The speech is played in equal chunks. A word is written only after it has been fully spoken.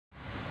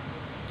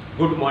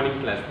Good morning,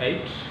 class 8.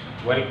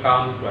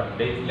 Welcome to our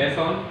today's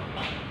lesson.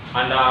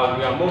 And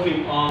we are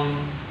moving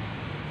on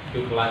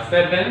to class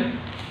 7.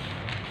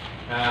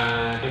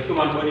 The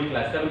human body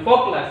class 7.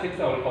 For class 6,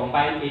 I will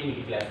combine it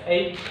with class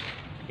 8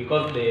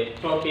 because the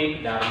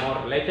topics are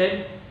more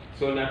related.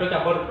 So when I talk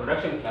about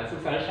reproduction class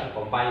 6, I shall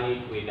combine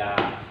it with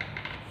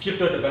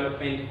fetal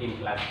development in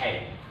class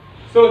 8.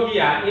 So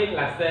here in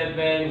class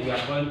 7, we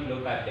are going to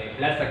look at the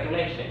blood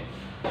circulation.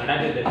 And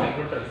that is the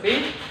circulatory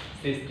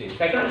system.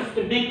 Circulatory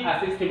system being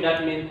a system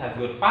that means has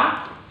got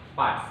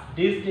parts.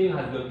 This thing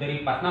has got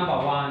 3 parts. Number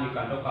 1, you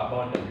can talk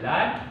about the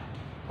blood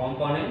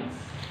components.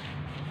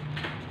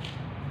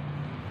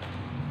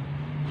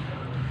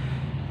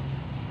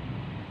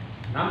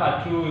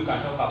 Number 2, you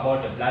can talk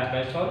about the blood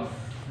vessels.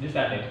 These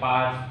are the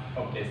parts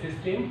of the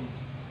system.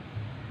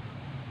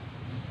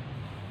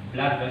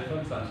 Blood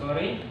vessels, I'm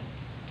sorry.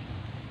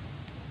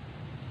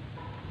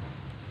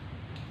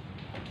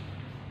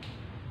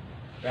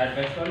 Blood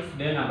vessels.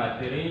 Then number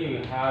 3,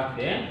 you have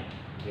the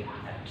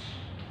heart.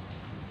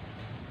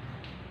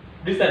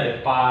 These are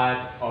the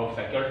part of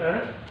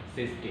circulatory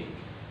system.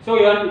 So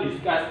we want to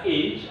discuss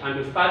each, and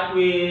to start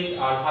with,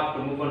 I'll have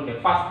to move on to the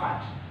first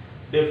part.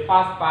 The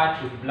first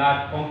part is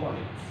blood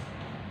components.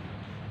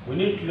 We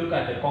need to look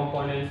at the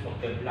components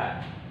of the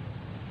blood.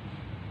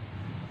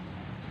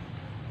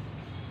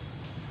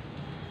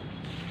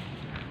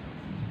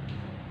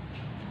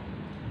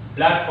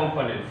 Blood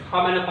components.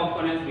 How many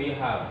components do we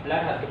have?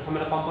 Blood has got how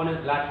many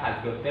components? Blood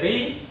has got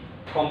 3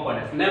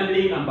 components.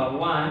 Namely, number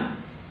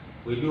 1,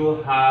 we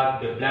do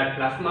have the blood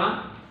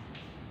plasma.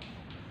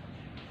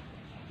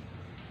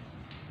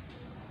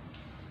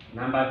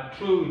 Number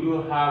 2, we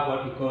do have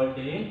what we call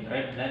the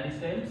red blood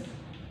cells.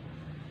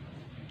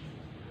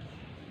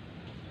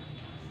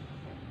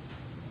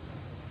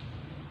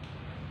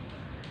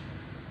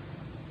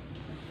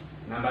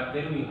 Number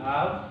 3, we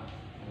have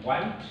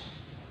white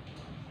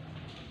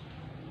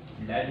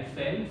blood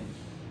cells.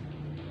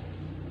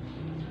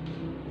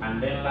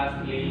 And then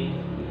lastly,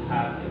 we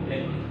have the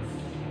platelets.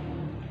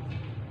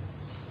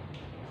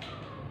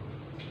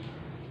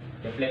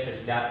 The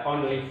platelets, there are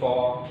only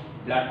 4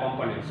 blood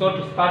components. So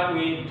to start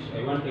with,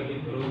 I want to take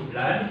you through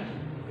blood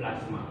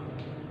plasma.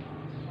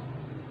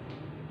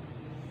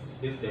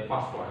 This is the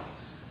first one.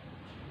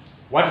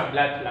 What is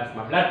blood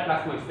plasma? Blood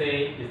plasma, we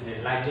say, is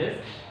the largest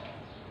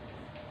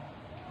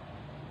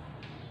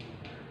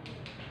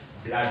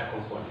blood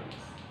component.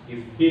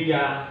 It's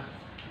bigger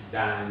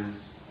than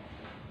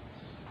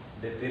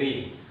the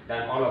 3,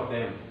 than all of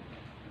them.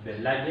 The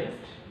largest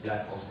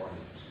blood component.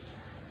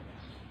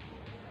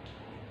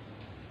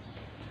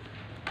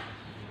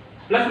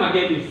 Plasma,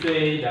 again, we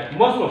say that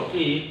most of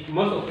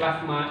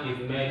plasma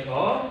is made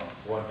of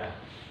water.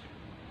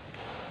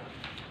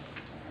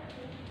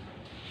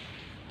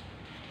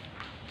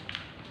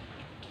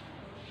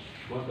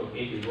 Most of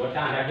it is water.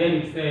 And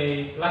again, we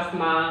say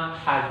plasma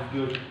has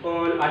got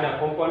all other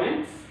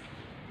components,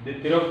 the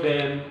 3 of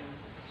them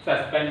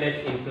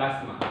suspended in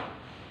plasma.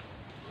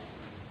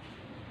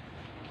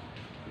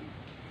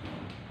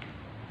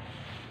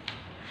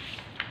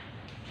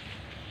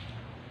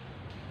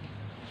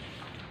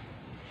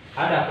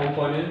 Other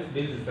components,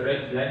 this is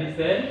red blood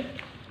cell,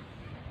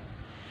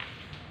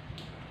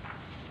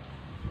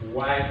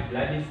 white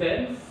blood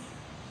cells,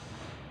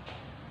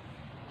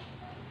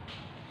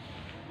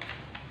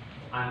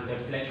 and the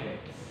platelets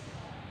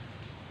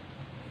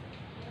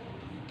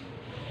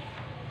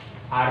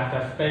are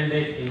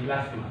suspended in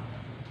plasma.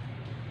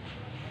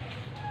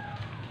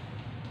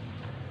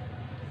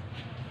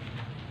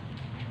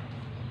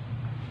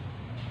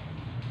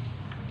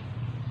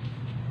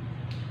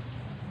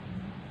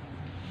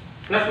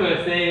 Plasma, we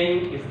are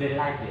saying, is the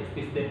largest,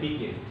 is the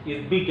biggest,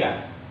 is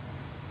bigger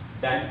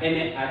than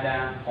any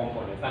other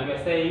components. And we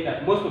are saying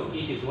that most of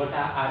it is water,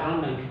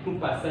 around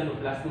 92% of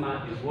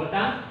plasma is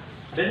water.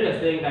 Then we are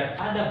saying that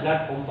other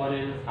blood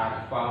components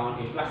are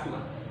found in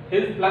plasma.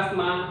 Hence,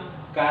 plasma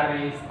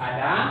carries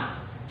other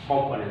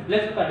components.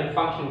 Let's look at the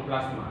function of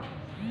plasma.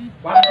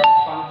 What is the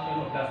function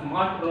of plasma?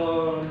 What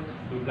role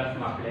do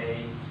plasma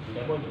play in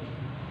the body?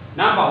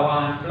 Number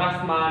 1,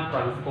 plasma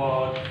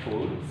transports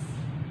foods.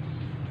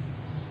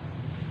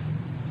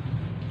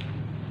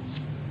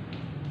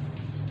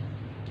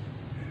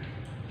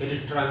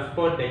 It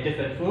transport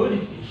digested food.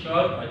 In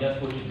short, I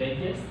just put it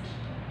digest.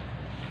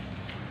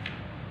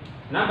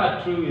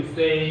 Number 2, we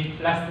say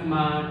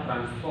plasma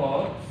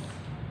transports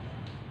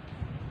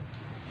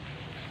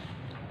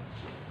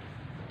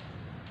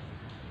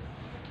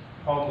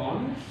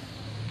hormones.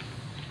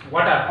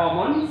 What are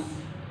hormones?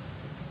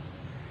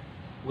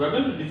 We are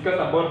going to discuss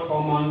about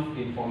hormones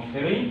in Form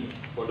 3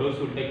 for those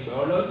who take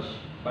biology.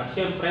 But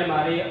here in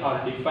primary,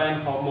 I'll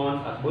define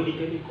hormones as body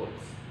chemicals.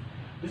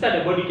 These are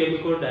the body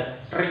chemicals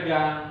that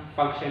trigger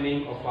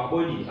functioning of our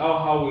body, or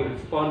how we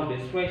respond to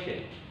the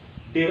situation.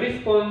 The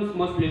response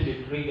mostly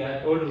be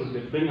triggered or will be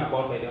bring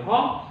about by the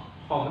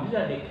hormone. These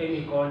are the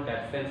chemicals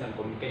that sense and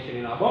communication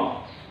in our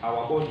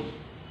body.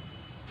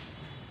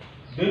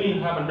 Then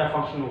you have another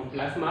function of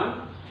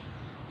plasma.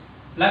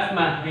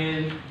 Plasma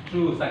helps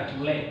to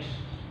circulate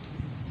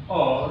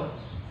or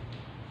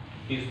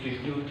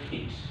distribute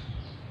heat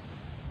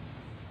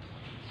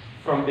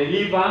from the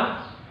liver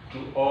to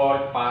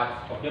all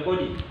parts of the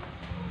body.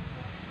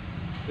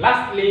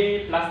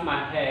 Lastly,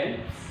 plasma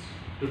helps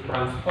to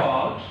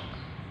transport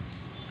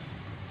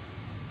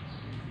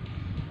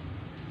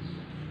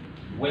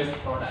waste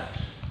product.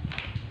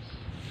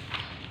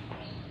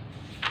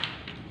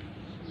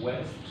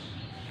 Waste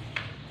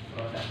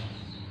product.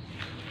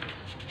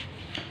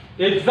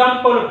 The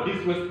example of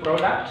this waste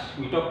product,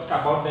 we talked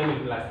about them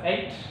in class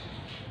 8.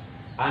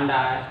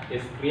 Under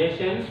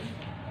excretion,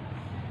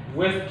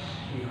 waste,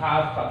 we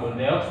have carbon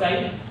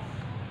dioxide.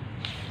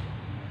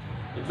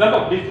 Example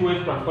of this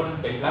waste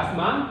transported by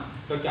plasma,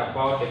 talking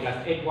about the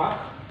class 8 work.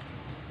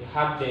 We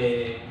have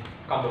the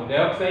carbon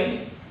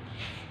dioxide.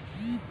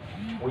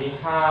 We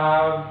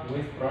have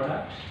waste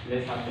product.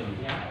 Let's have them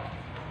here.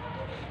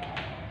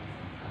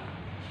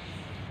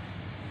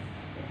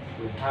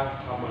 We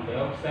have carbon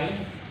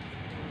dioxide.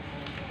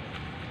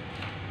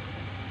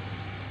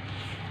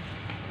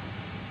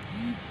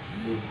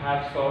 We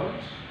have salt,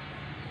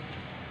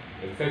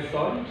 excess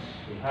salt.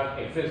 We have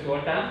excess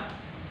water.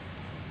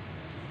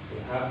 We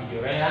have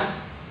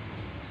urea.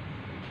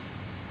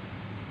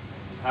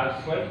 We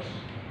have sweat.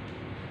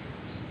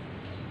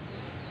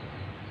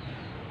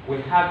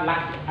 We have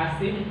lactic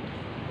acid.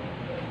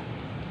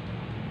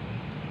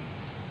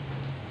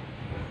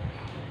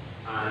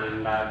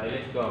 And the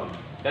list goes.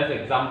 That's an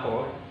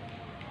example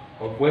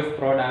of waste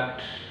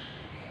products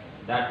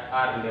that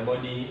are in the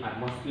body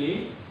and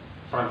mostly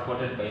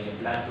transported by the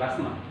blood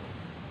plasma.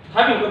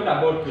 Having talked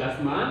about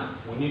plasma,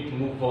 we need to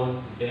move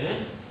on to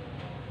the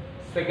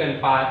second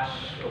part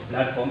of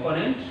blood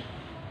component.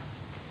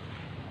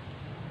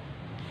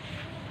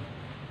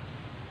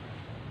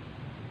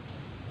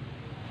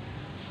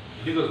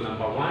 This was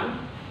number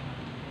 1.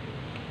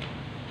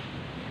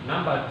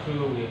 Number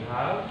 2, we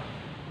have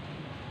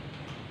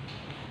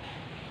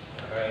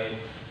red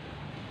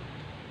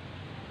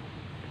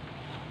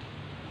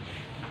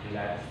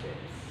blood cells.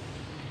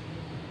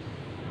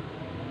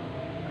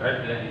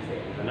 Red blood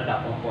cell is another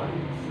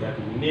component that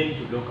we need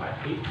to look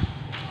at it.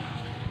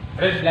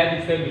 Red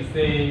blood cell, we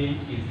say,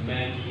 is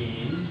made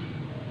in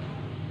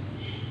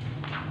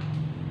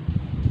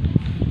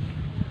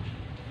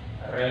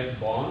red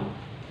bone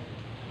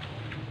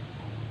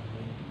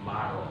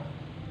marrow.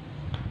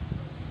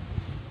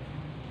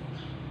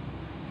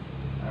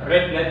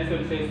 Red blood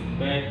cell says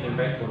made in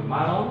red bone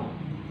marrow.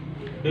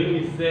 Then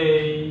we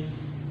say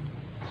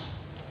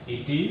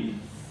it is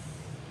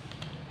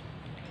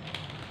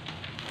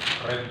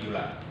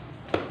regular.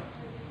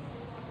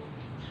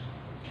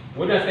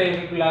 When I say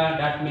regular,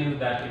 that means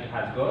that it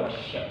has got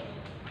shape.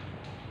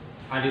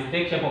 And it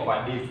takes shape of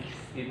a disc.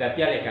 It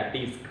appears like a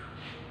disc.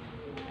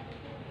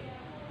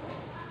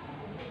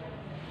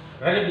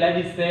 Red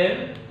blood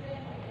cells,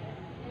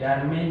 there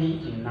are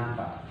many in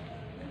number.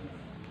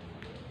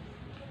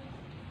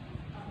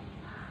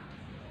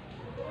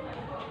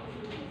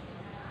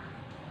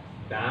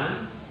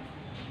 Than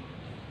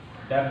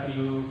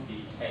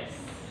WBS.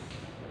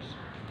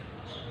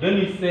 Then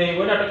we say,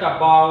 when I talk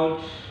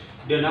about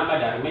the number,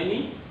 there are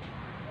many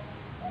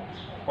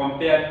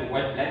compared to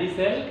white blood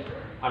cell.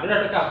 And when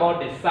I talk about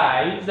the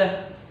size,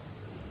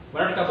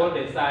 when I talk about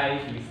the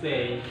size, we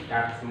say they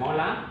are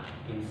smaller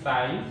in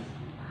size.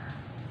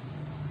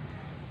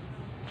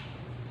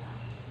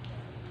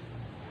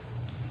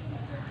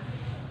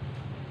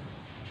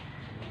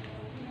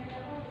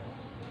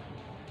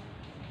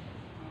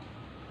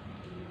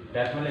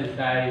 That's smaller in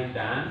size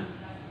than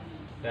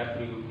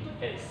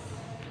WBS.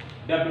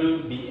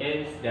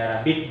 WBS, they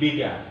are a bit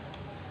bigger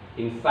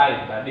in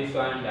size, but this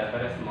one they are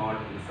very small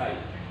in size.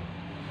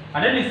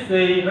 And then we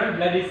say red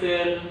blood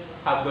cells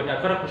have got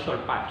a very crucial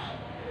part.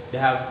 They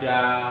have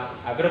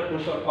a very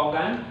crucial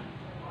organ,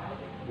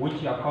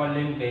 which you are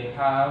calling, they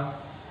have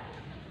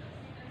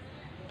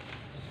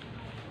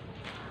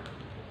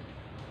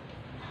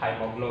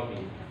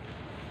hemoglobin.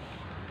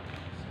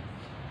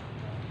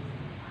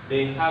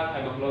 They have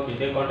hemoglobin,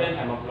 they contain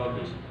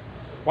hemoglobin.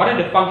 What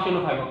is the function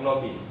of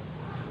hemoglobin?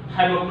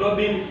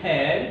 Hemoglobin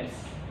helps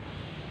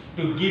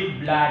to give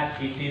blood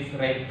its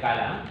red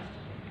color.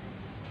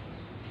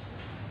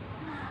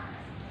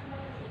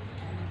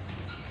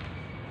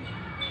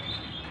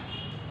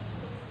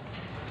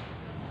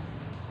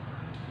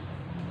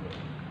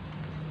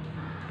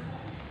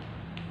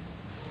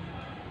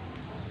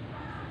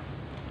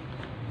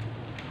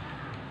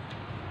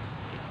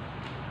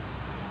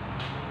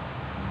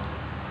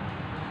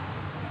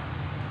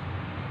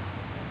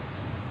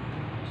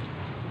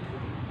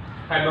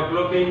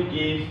 Hemoglobin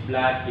gives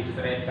blood its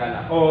red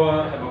color,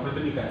 or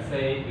hemoglobin, you can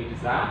say it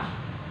is a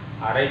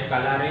red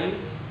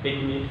coloring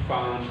pigment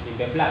found in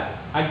the blood.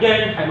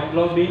 Again,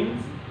 hemoglobin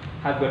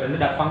has got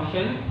another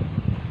function.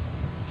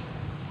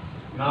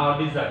 Now,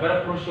 these are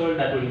very crucial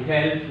that will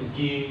help to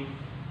give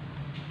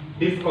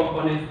these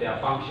components their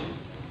function.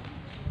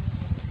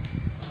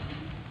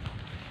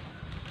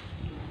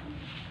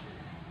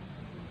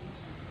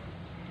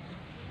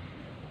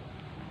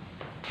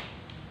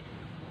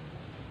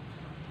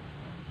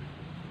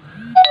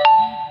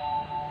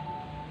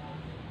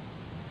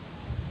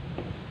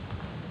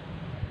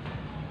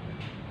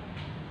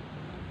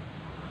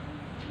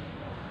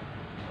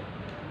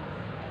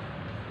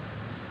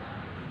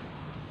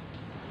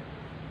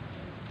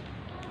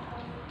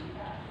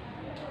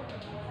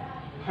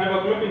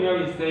 Hemoglobin here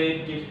we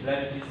say gives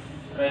blood this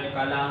red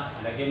color,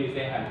 and again we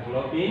say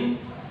hemoglobin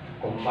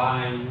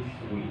combines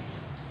with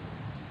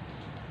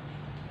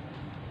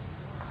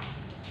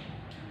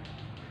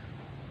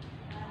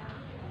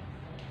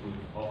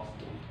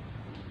oxygen.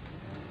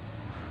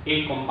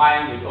 It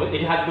combines with,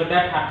 it has got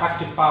that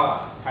attractive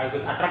power. It has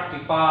got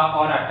attractive power,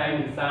 or at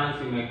times in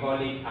science you may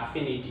call it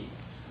affinity.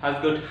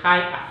 Has got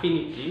high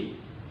affinity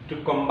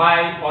to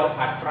combine or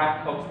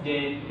attract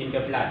oxygen in the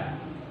blood.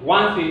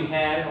 Once you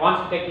inhale,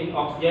 once you take in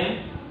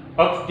oxygen,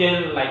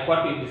 like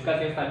what we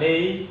discussed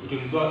yesterday, it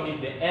will go in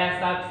the air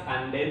sacs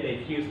and then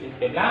they fuse into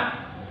the blood.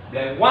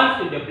 Then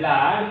once in the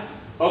blood,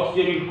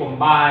 oxygen will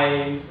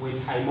combine with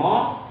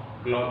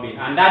hemoglobin,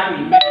 and that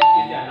will make it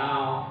easier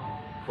now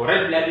for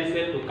red blood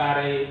cells to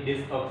carry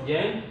this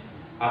oxygen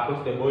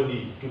across the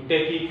body, to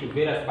take it to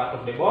various parts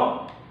of the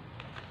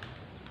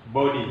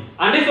body.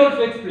 And this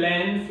also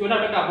explains, when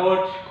I talk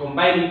about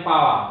combining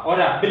power or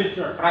ability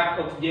to attract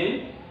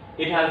oxygen,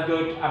 it has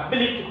got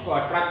ability to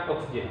attract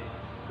oxygen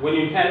when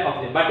you inhale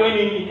oxygen. But when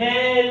you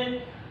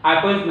inhale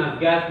a poisonous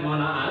gas known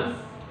as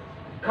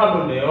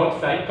carbon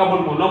monoxide,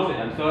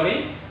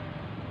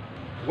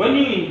 when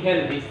you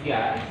inhale this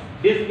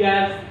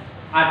gas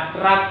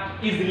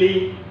attracts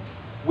easily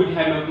with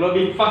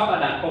hemoglobin faster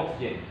than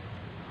oxygen.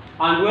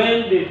 And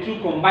when the two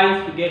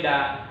combines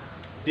together,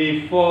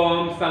 they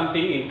form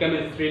something in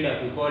chemistry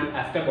that we call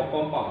a stable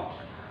compound.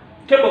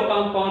 Stable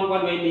compound,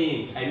 what do I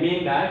mean? I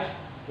mean that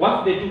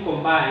once the two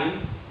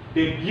combine,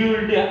 they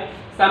build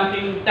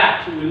something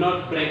that will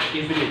not break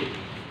easily.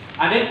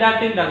 And if that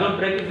thing does not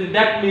break easily,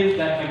 that means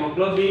that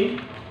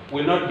hemoglobin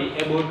will not be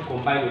able to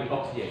combine with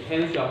oxygen.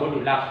 Hence, your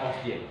body lacks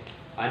oxygen.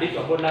 And if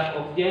your body lacks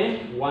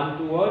oxygen,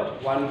 one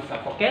will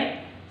suffocate.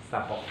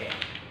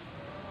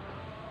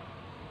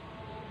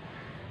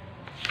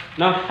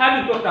 Now,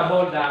 having talked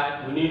about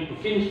that, we need to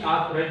finish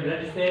up red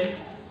blood cell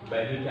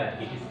by looking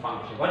at its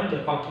function. What is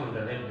the function of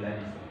the red blood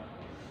cell?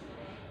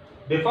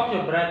 The function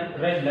of red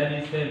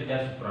blood cell is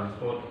just to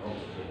transport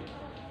oxygen.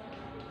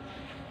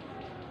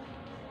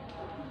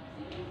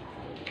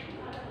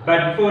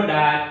 But before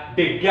that,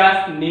 the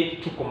gas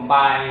needs to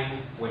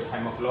combine with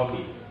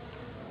hemoglobin.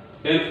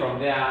 Then from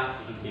there,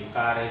 it will be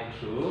carried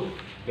to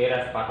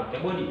various parts of the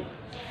body.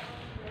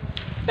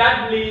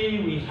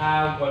 Thirdly, we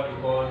have what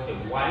we call the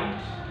white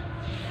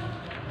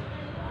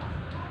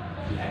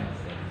blood cells.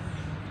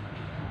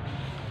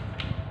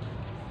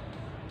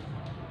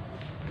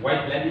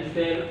 White blood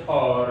cell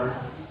or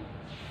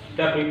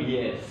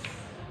WBS.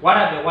 What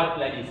are the white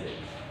blood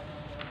cells?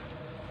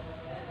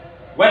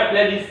 White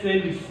blood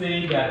cells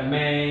say they are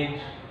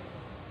made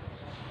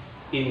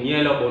in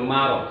yellow bone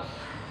marrows,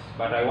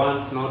 but I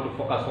want not to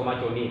focus so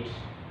much on it.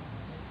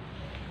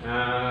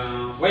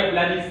 White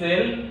blood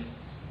cell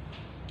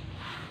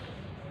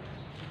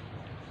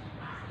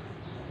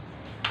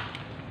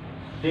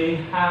they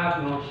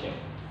have no shape.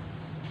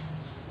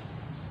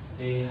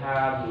 They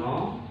have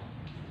no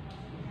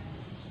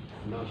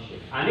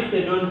shape. And if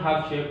they don't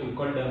have shape, we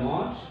call them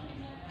what?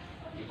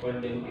 We call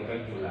them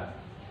irregular.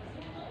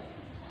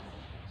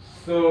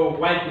 So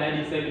white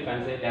blood cells, you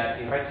can say they are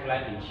irregular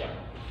in shape.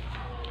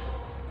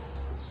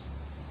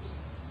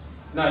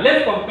 Now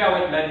let's compare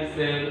white blood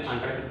cell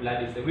and red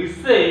blood cell. We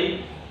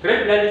say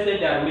red blood cells,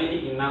 there are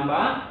many in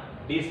number.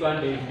 This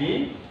one will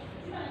be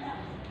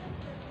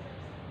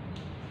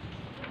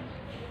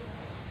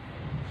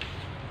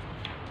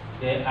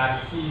they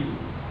are few.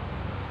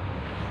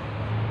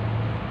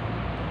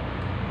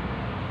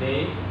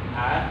 They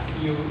are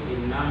few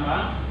in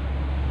number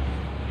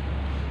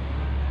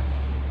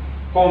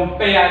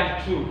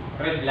compared to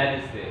red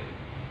blood cell.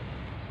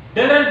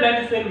 The red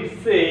blood cell, we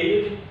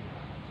said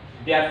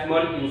they are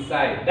small in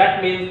size.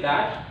 That means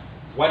that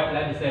white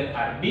blood cells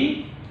are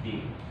big.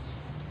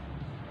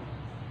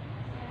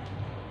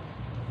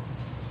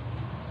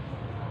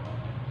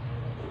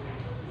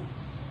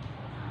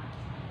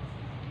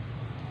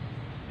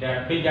 They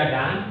are bigger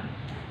than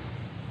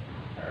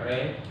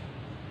red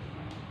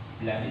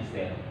blood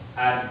cell,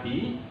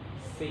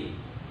 RBC.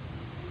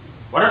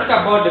 When I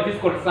talk about the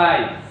physical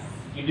size,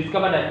 you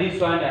discover that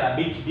this one they are a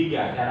bit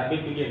bigger. They are a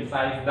bit bigger in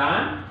size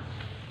than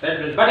red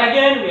blood. But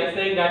again, we are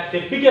saying that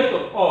the biggest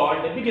of all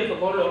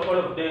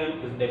of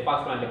them is the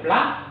first one, the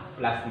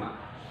plasma.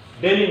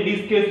 Then in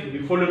this case, it will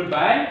be followed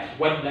by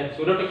white blood. So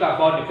we don't talk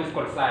about the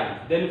physical size.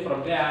 Then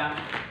from there,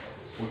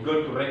 we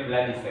go to red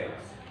blood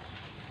cells.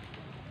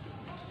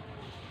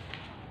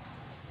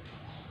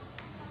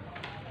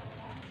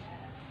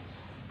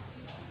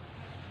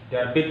 They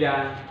are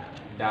bigger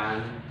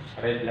than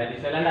red blood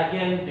cell, and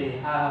again they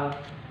have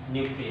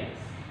nucleus.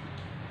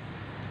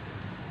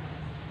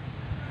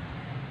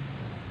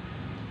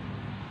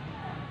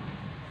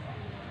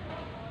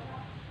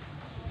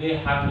 They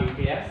have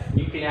nucleus.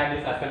 Nucleus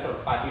is a central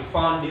part. We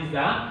found this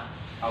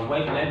a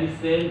white blood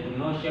cell do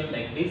not shape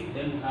like this.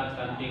 Then we have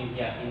something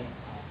here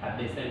at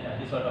the center.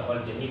 This is what I call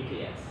the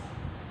nucleus.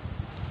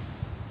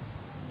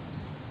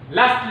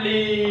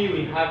 Lastly,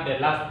 we have the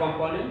last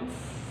components.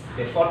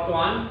 The fourth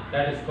one,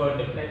 that is called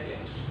the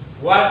platelet.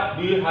 What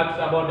do you have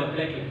about the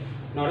platelet?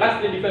 Now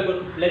lastly, if I go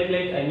to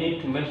platelet, I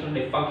need to mention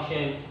the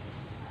function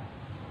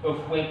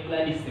of white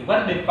blood cell.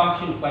 What is the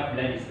function of white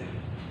blood cell?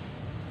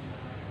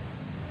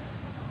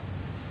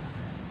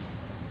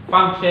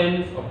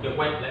 Functions of the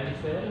white blood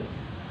cell.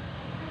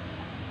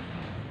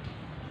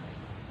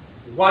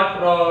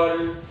 What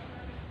role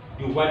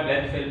do white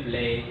blood cell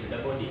play in the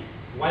body?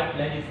 White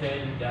blood cell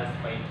does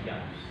fight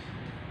germs.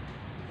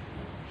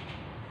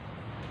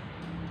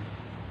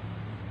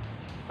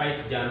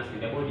 Fight germs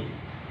in the body.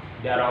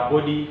 They are our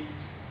body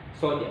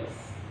soldiers.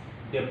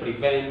 They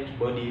prevent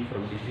body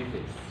from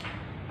diseases.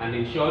 And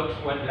in short,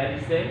 white blood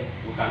cell,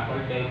 we can call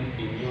them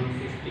immune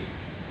system.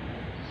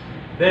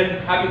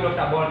 Then, having talked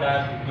about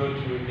that, we go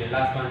to the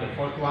last one, the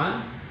fourth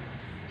one,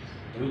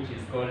 which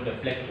is called the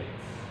platelets.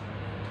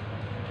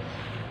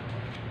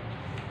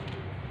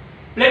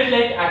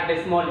 Platelets are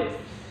the smallest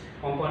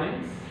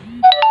components.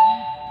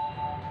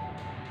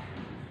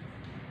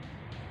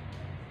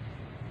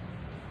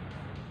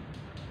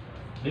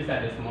 These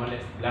are the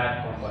smallest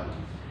blood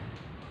components.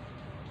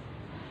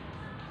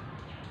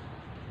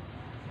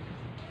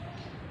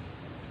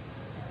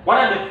 What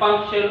are the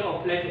functions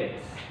of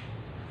platelets?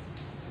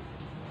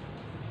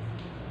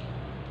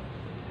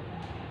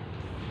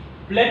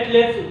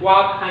 Platelets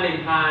work hand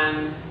in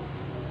hand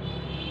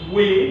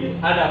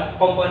with other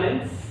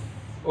components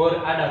or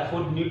other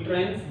food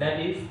nutrients, that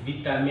is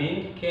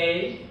vitamin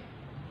K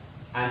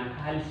and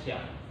calcium.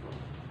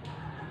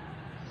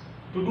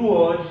 To do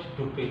what?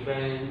 To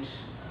prevent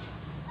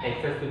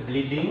excessive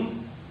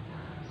bleeding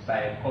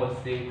by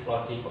causing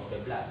clotting of the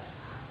blood.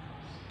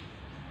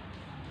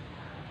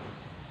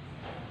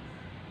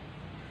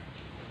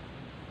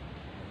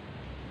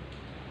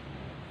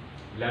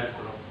 Blood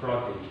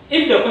clotting.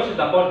 If the question is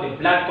about the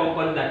blood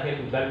component that helps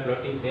with blood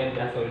clotting, then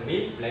the answer will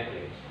be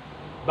platelets.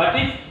 But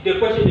if the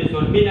question is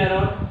on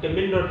mineral, the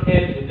mineral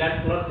helps in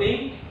blood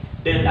clotting,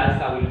 then the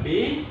answer will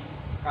be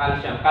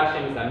calcium.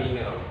 Calcium is a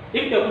mineral.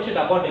 If the question is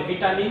about the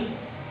vitamin,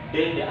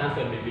 then the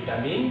answer will be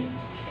vitamin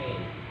K.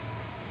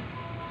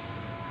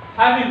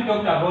 Having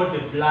talked about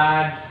the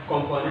blood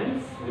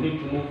components, we need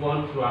to move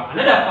on to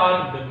another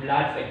part of the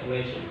blood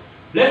circulation.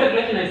 Blood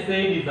circulation, I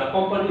said, is a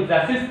component, is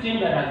a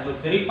system that has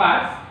got three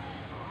parts.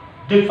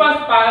 The first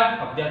part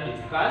I've just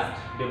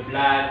discussed, the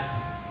blood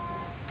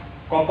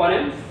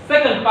components.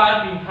 Second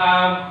part, we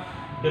have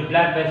the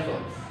blood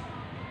vessels.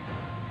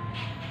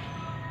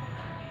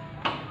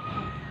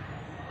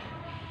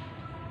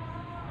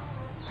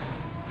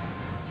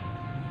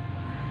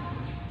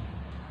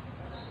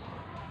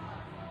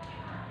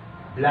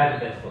 Blood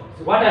vessels.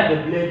 What are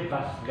the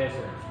blood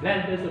vessels?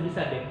 Blood vessels, these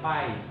are the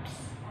pipes.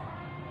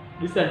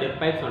 These are the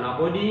pipes on our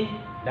body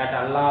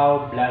that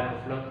allow blood to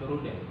flow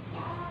through them.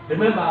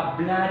 Remember,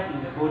 blood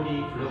in the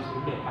body flows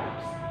through the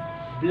pipes.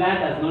 Blood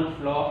does not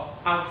flow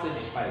outside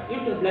the pipe.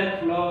 If the blood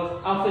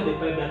flows outside the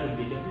pipe, that will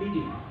be the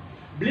bleeding.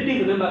 Bleeding,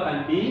 remember,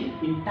 can be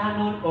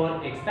internal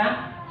or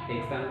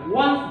external.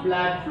 Once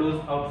blood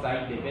flows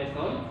outside the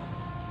vessel,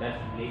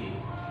 that's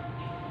bleeding.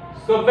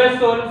 So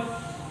vessels,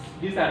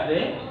 these are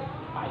the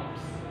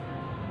pipes.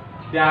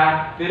 There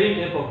are three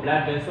types of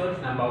blood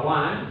vessels. Number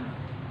one,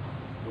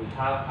 we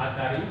have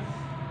arteries.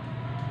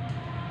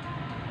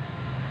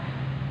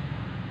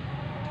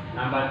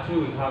 Number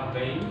two, we have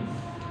veins.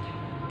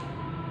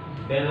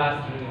 Then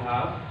lastly, we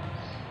have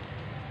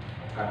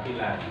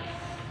capillaries.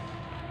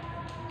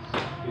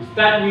 To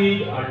start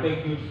with, I'll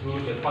take you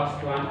through the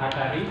first one,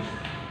 arteries.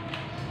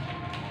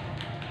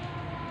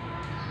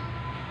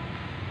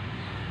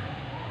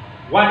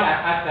 What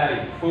are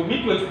arteries? For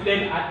me to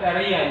explain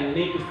artery, I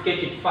need to sketch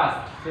it first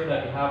so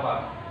that you have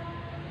a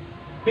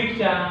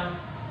picture.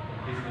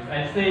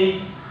 I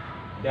say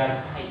there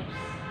are pipes.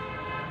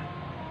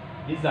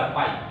 These are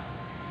pipes.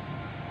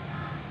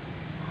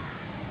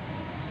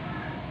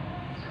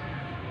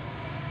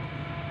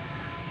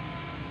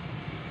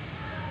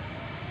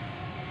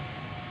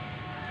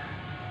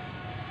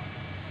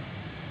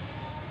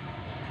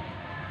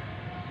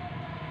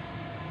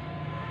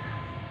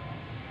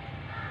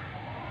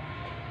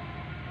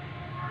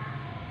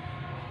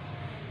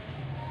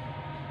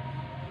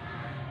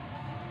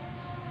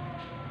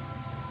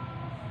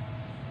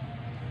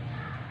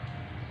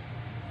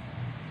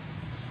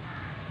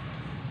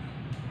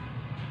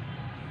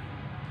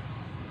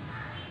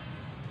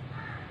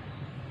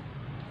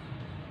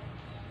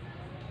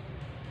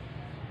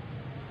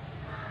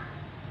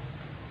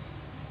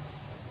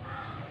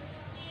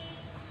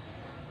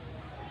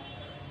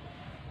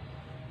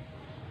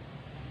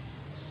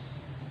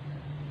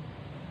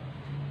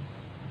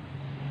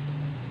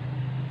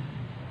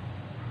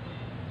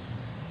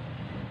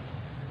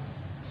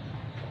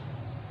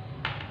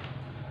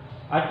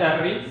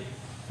 Arteries.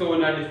 So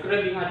when I'm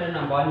describing artery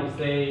number one, you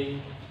say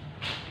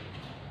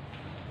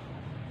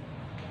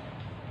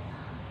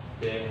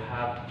they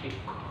have thick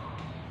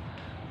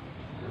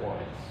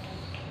walls.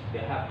 They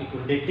have thick,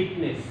 the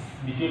thickness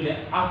between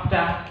the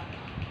outer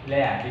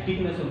layer, the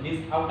thickness of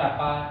this outer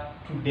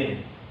part to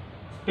them,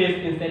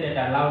 space inside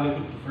that allow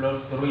liquid to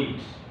flow through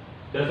it.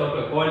 That's what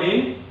we're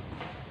calling.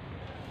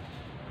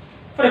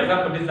 For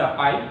example, this is a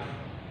pipe.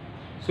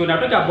 So when I'm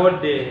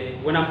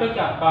talking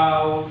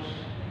about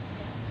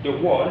the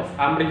walls,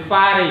 I'm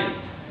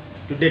referring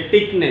to the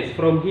thickness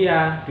from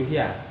here to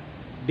here.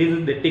 This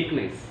is the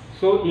thickness.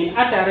 So in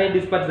artery,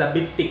 this part is a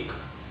bit thick.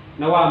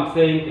 Now I'm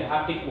saying they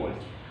have thick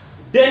walls.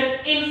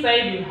 Then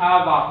inside we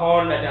have a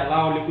hole that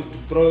allow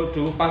liquid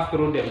to pass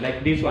through them,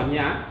 like this one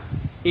here.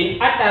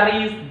 In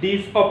arteries,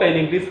 this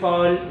opening, this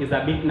hole is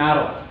a bit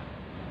narrow.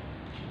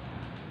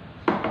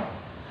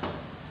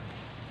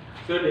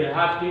 So they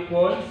have thick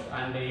walls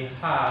and they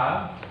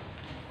have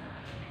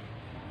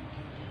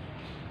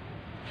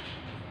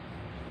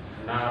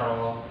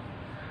narrow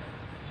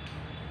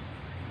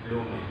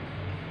lumen.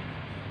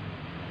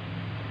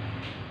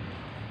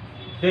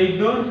 They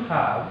don't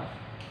have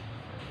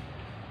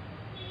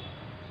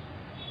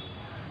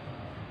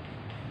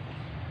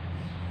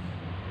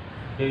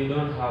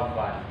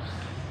valves.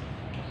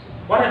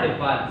 What are the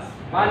valves?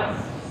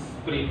 Valves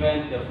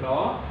prevent the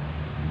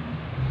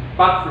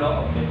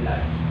backflow of the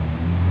blood.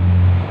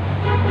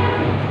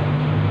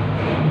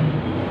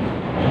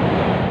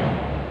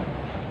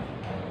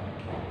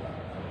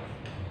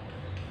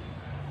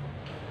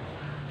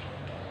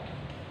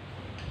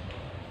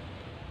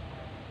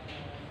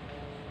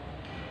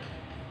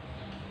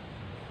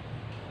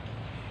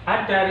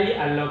 Arteries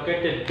are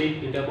located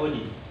deep in the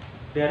body.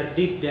 They are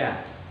deep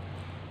there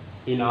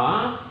in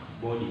our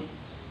body.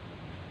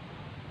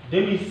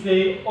 Then we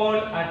say all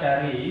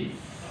arteries,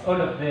 all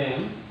of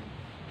them,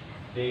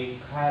 they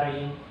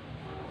carry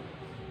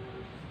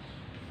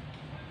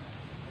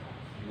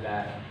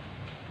blood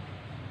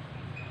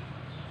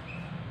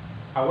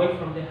away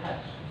from the heart.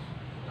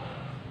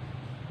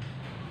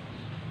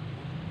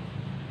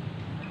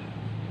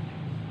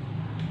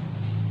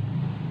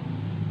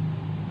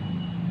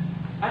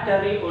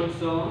 Artery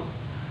also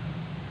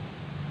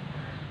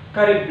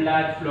carry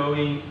blood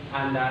flowing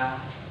under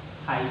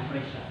high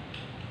pressure.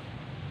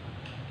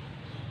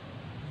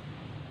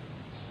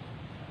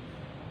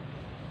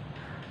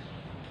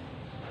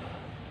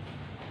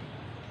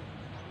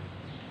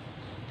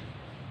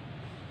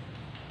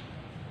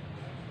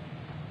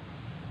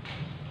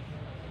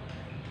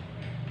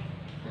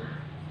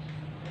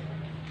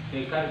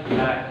 They carry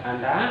blood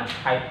under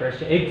high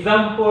pressure.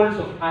 Examples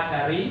of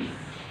arteries.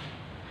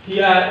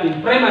 Here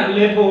in primary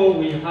level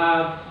we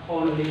have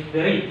only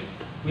 3.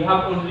 We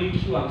have only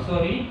 2, I'm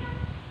sorry.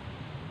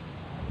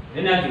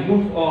 Then as we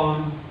move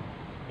on,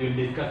 we'll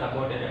discuss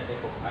about the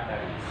type of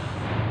arteries.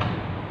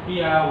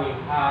 Here we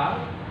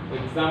have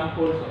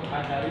examples of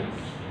arteries.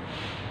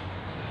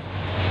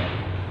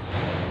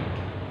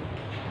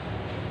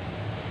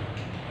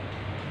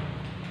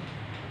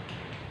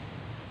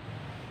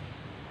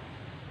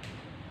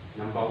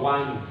 Number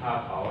 1, we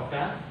have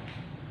aorta.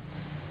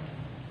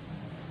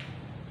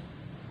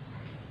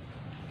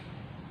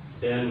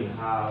 Then we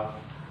have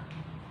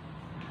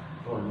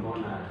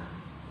pulmonary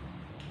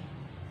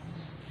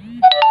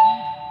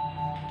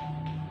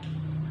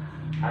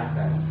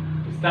artery.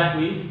 To start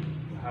with,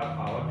 we have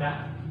aorta.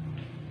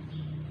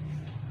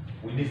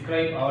 We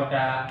describe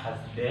aorta as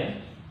the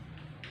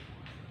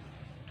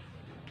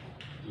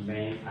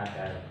main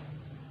artery.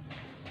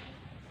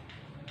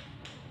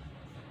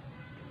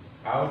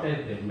 Aorta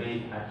is the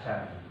main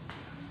artery.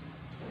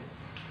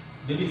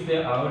 Did we say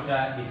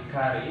aorta, it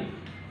carries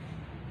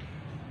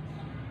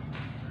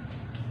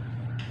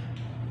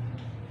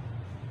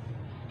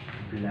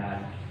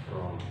blood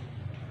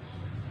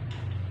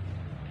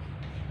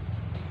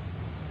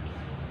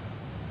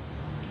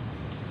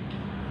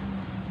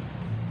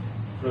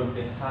from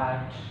the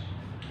heart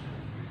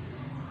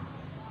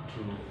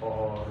to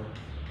all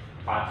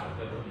parts of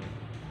the body.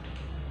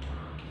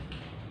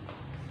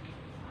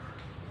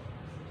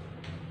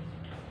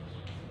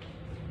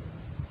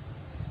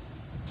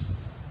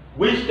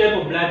 Which type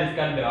of blood is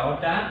carried by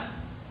aorta?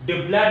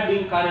 The blood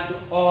being carried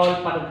to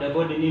all parts of the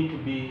body need to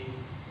be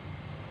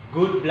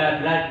good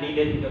blood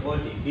needed in the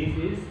body. This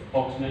is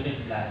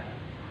oxygenated blood.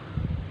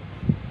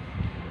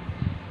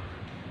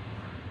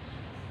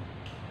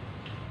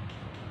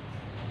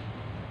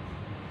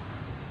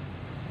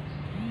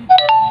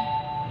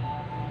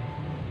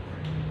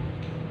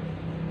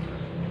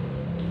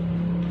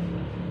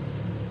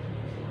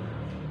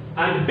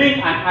 And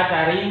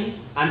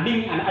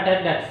being an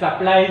artery that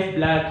supplies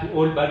blood to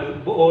all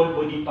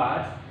body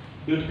parts,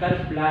 you would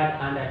carry blood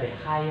under the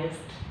highest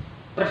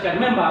pressure.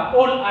 Remember,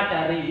 all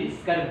arteries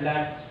carry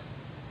blood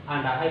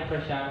under high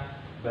pressure,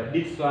 but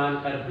this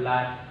one carry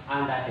blood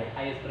under the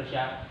highest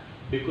pressure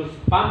because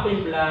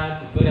pumping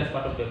blood to various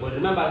parts of the body.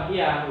 Remember,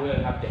 here we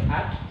have the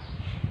heart.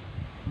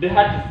 The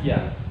heart is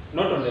here,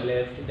 not on the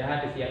left. The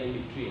heart is here in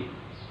between.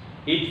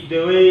 It's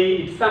the way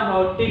it's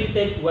somehow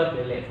tilted towards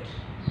the left,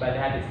 but the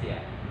heart is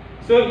here.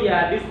 So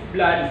here, this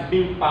blood is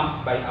being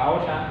pumped by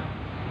aorta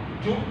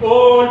to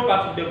all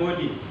parts of the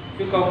body. If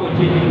you come for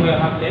changing where you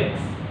have legs,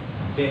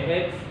 the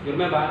heads, you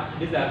remember,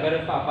 these are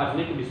very far apart,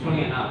 need to be strong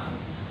enough.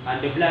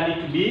 And the blood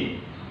needs to be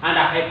under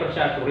high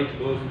pressure to reach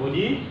those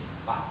body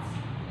parts.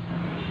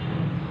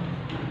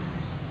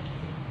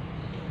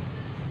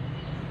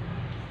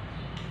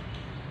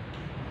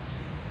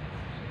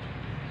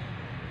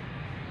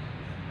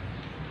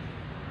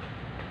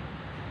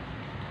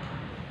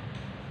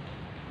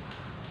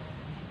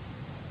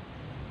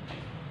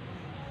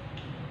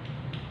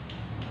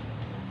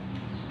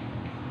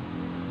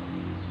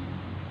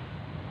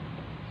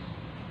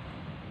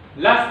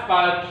 Last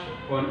part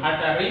on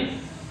arteries.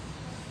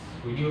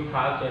 We do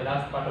have the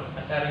last part of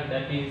artery,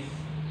 that is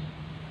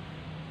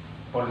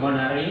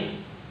pulmonary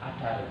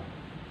artery.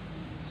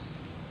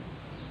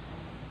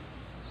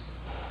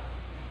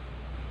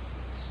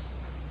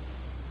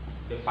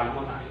 The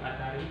pulmonary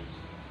artery.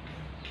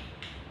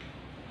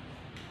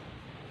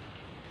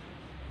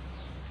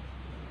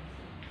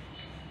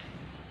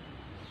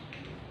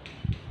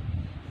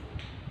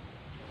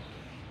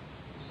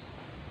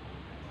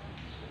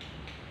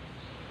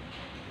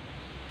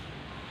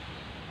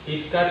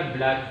 It carries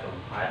blood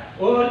from heart.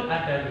 All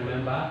arteries,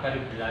 remember, carry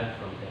blood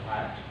from the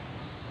heart.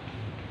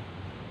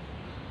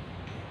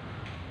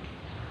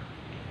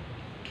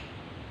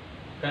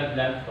 Carry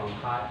blood from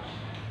heart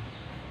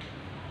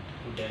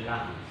to the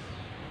lungs.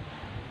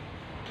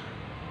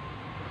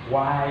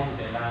 Why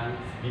to the lungs?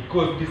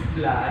 Because this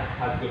blood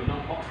has got no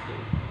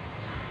oxygen.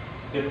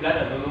 The blood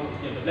has got no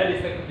oxygen. The blood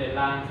is taken to the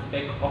lungs to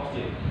take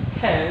oxygen.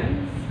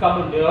 Hence,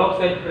 carbon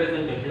dioxide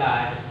present in the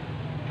blood,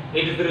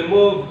 it is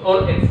removed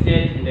or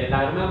exchanged in the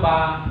lung.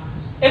 Remember,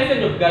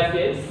 exchange of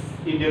gases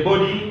in the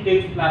body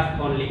takes place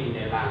only in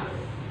the lungs.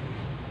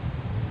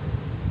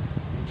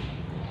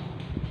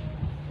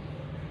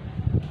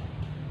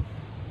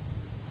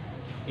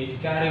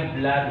 It carries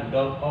blood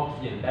without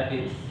oxygen, that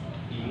is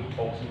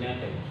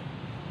deoxygenated.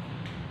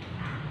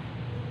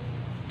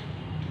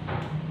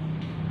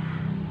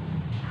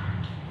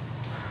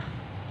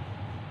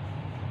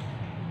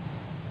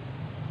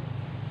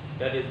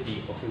 That is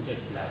the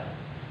oxygenated blood.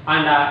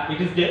 And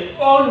it is the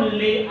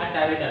only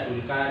artery that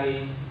will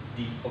carry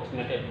the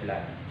oxygenated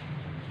blood.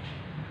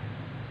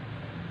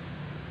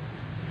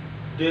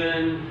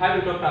 Then,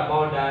 having talked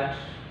about that,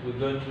 we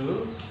go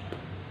to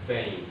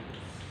veins.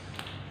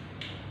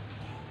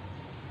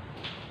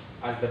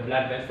 As the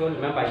blood vessel,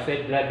 remember I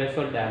said blood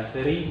vessel, there are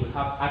three. We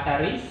have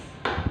arteries,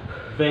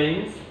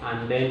 veins,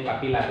 and then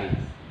capillaries.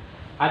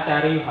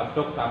 Artery, we have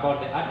talked about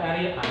the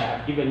artery, and I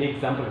have given an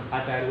example of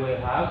artery where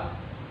you have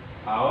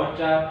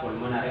aorta,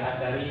 pulmonary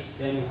artery,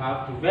 then you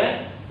have to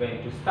vein.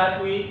 To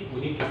start with, we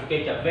need to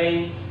sketch a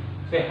vein.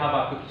 So you have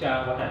a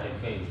picture, what are the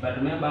veins? But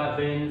remember,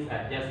 veins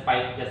are just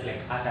pipes, just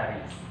like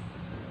arteries.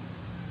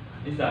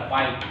 These are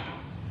pipes.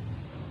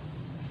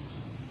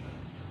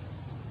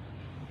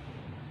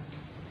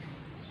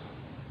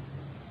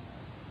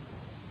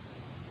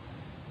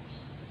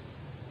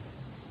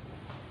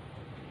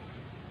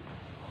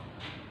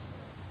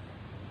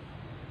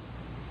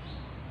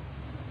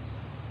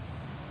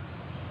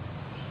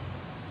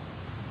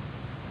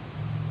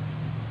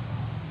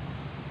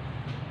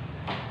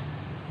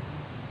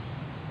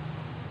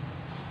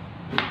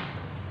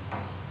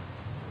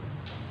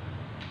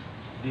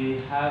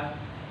 They have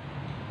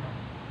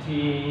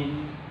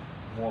thin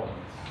walls.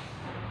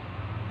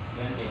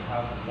 Then they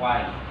have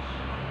wide.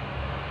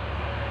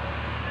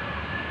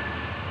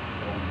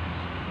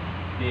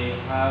 They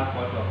have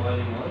what we're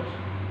calling what?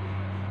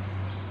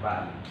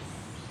 Valves.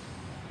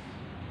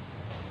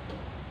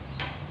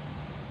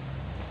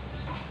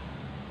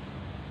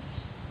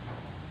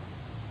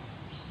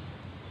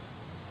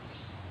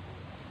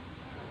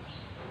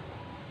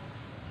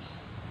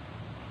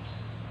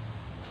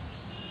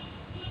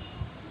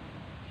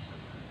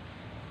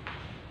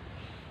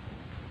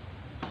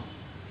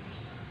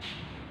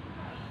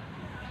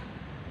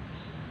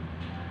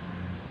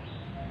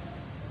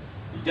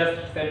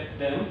 Just set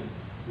them,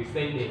 we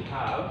say they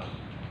have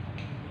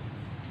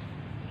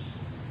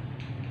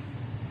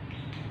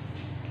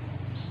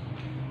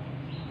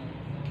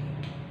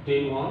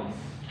thin ones,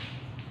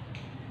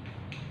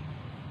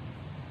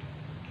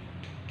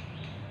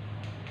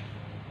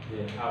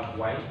 they have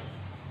wide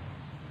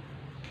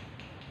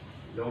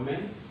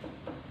lumen.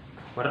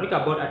 What I think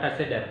about, as I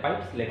said, that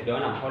pipes like the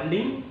one I'm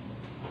holding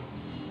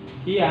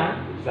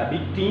here is a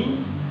bit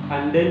thin,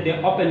 and then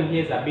the opening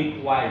here is a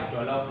bit wide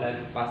to allow blood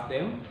to pass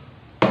them.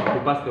 To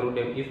pass through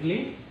them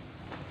easily,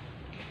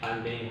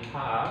 and they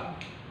have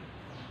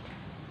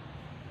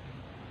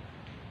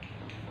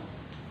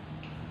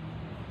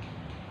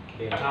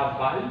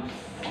valves.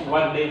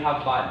 Well, they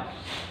have valves.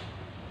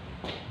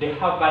 They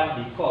have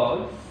valves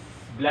because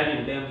blood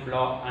in them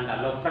flow under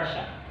low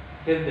pressure.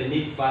 Hence, they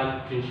need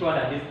valve to ensure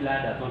that this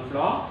blood does not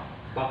flow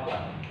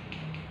backward.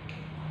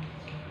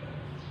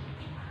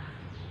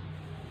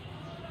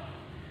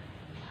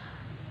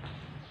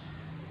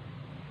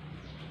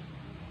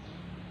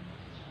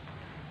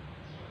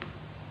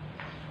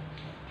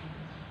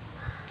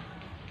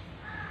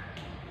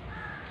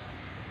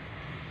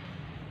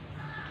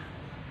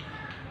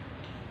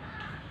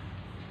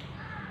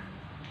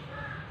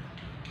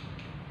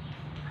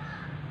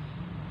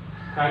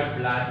 Carry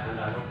blood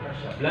under low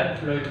pressure. Blood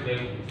flow to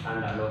them is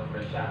under low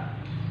pressure,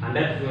 and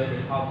that's where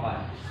they have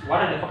valves.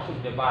 What are the functions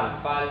of the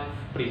valve? Valve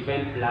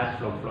prevent blood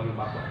from flowing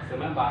backwards.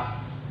 Remember,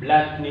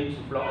 blood needs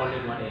to flow only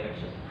in one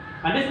direction.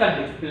 And this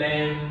can be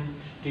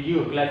explained to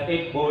you, class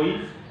 8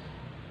 boys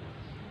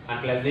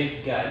and class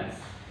 8 girls.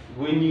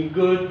 When you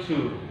go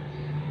to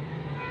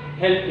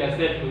help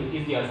yourself to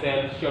ease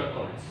yourself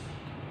shortcuts,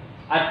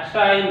 at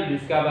trying to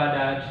discover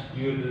that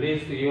you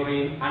release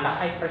urine under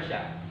high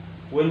pressure.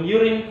 when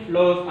urine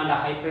flows under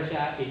high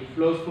pressure, it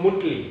flows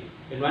smoothly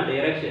in one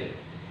direction.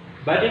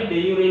 But if the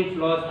urine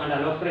flows under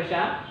low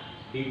pressure,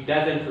 it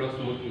doesn't flow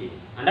smoothly.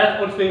 And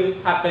that also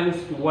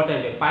happens to water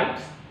in the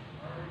pipes.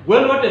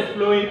 When water is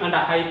flowing under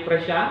high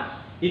pressure,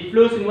 it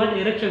flows in one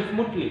direction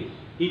smoothly.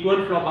 It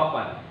won't flow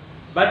backward.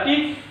 But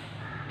if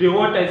the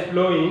water is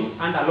flowing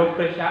under low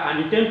pressure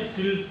and you tend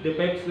to tilt the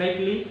pipe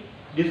slightly,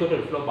 this water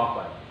will flow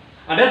backward.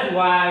 And that's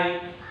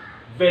why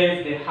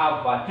veins they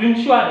have to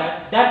ensure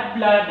that that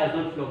blood does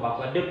not flow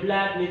backward. The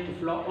blood needs to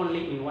flow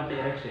only in one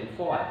direction,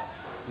 forward,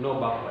 no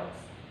backwards.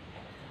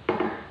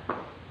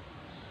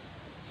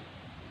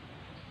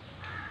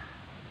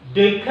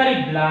 They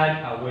carry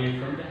blood away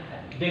from the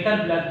heart. They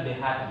carry blood to the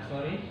heart, I'm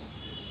sorry.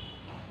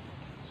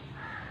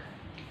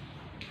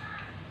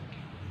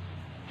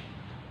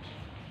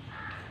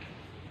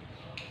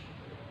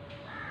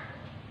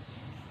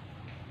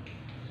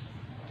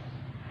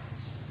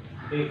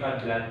 They carry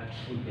blood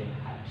to the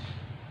heart.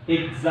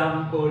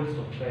 Examples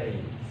of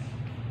veins.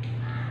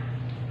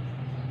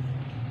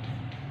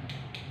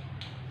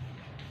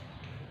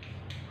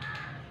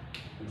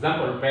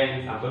 Example of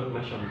veins I'm going to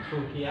mention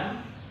through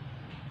here.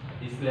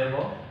 This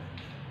level,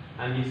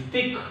 and you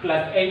stick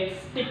class 8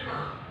 stick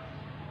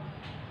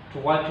to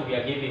what we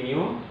are giving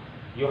you.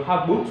 You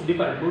have books,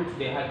 different books,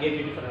 they have gave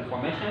you different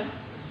information,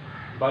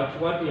 but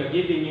what we are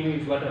giving you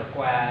is what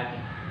required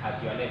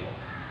at your level.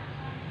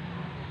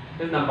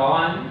 This is number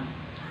 1.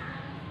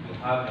 We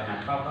have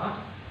an cover.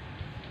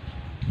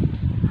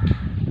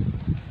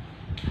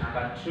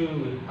 Number 2,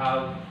 we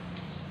have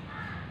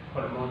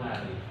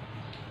pulmonary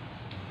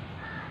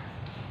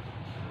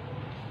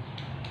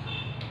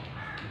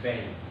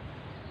vein.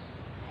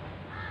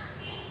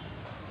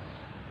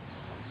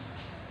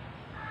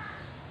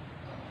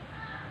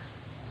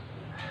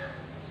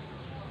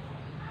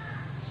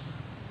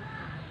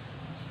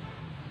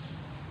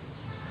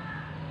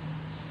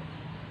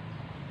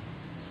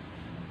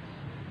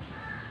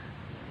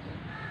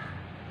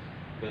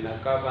 Vena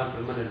cava and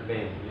pulmonary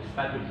vein. We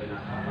start with vena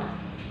cava.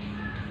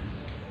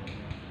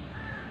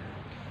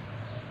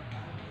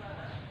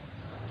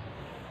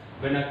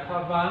 Vena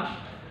cava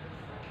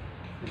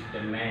is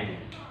the main.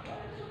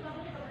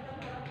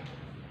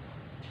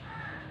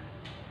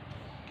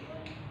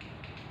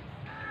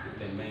 It's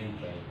the main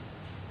vein.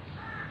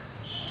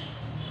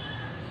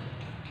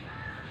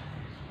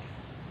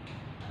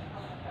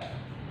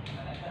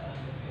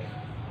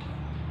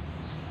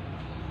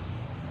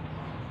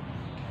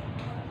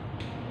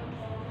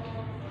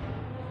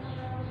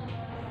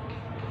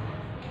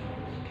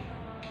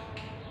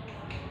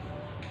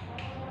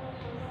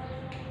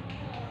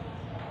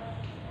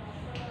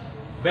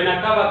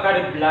 Vena cava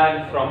carry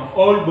blood from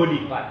all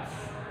body parts.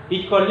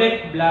 It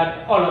collects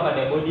blood all over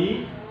the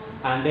body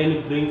and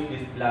then brings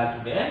this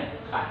blood to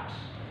the heart.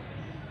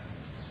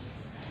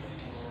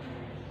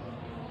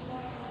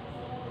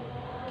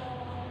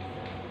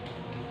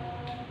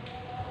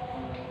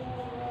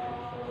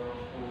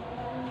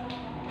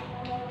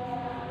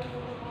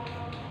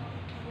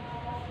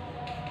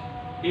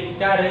 It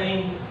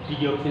carrying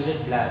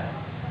deoxygenated blood.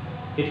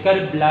 It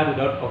carries blood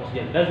without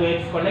oxygen. That's why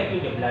it's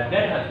collecting the blood.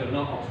 That has got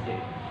no oxygen.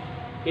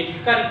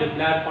 It carries the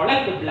blood,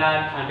 collect the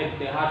blood and take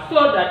the heart,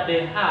 so that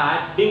the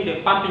heart, being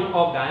the pumping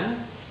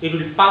organ, it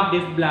will pump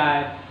this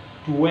blood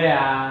to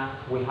where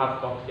we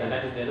have oxygen,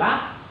 that is the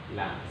lungs.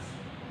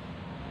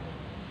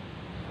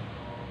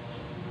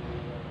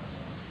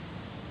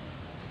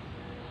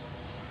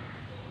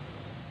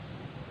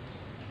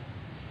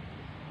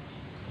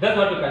 That's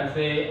what you can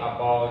say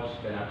about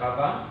vena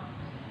cava.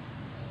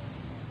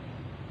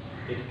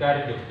 It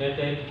carries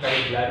deoxygenated,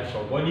 carries blood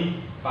from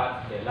body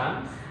parts, the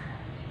lungs.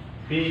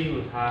 B,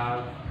 we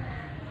have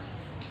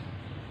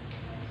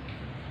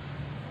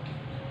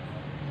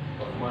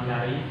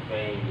pulmonary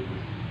vein.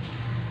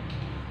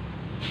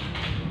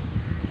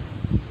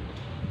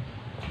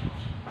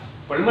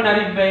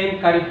 Pulmonary vein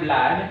carry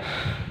blood.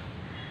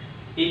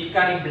 It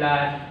carry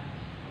blood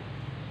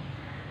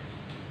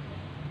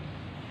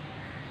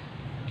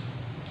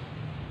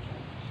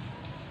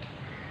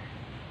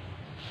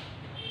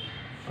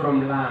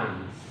from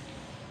lungs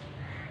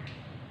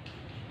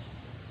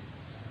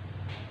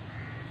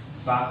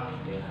back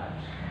to the heart.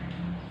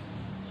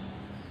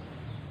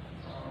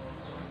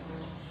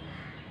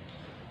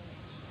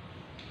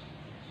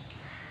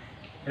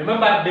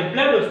 Remember, the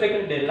blood was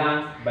taken to the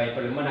lungs by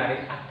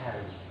pulmonary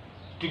artery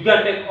to go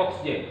and take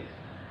oxygen.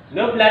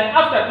 No blood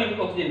after taking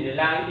oxygen in the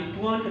lung, it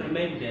won't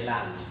remain in the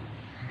lung.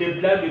 The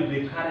blood will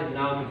be carried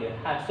now to the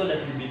heart so that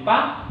it will be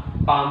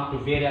pumped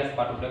to various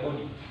parts of the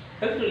body.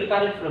 It will be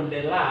carried from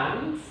the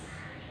lungs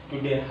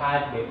to the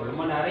heart by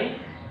pulmonary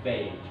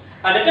vein.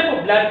 And the type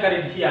of blood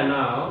carried here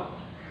now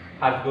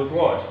has got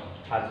what?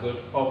 Has got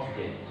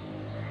oxygen.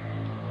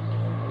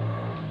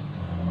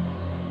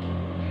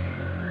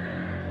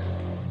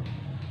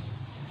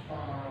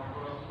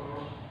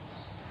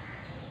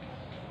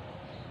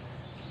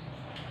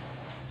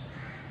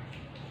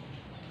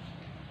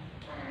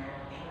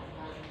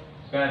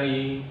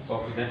 Carry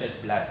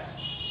oxygenated blood.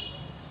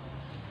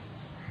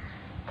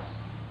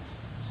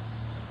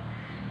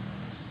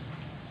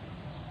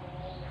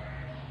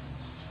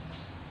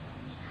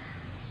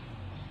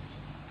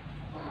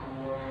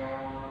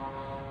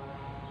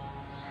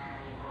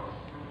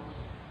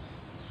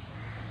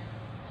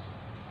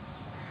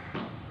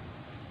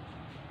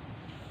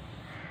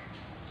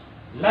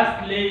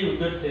 Lastly, you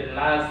got the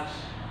last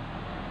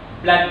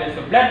blood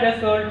vessel. Blood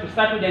vessel, to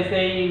start with, I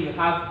say you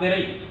have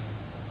three: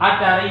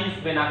 arteries,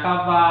 vena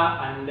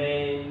cava, and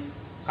then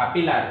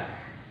capillary.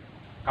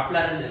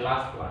 Capillary is the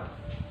last one.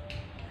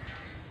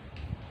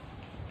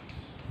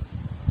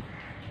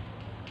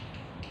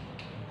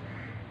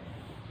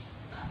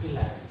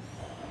 Capillaries.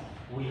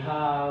 We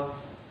have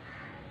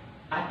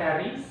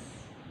arteries.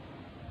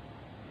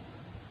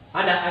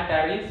 Under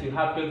arteries, you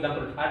have two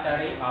examples of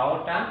artery: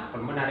 aorta,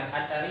 pulmonary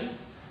artery.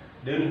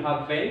 Then you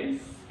have veins,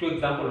 two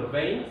examples of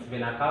veins: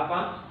 vena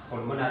cava,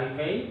 pulmonary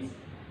veins.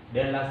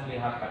 Then lastly, you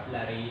have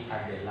capillary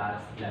at the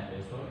last blood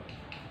vessel.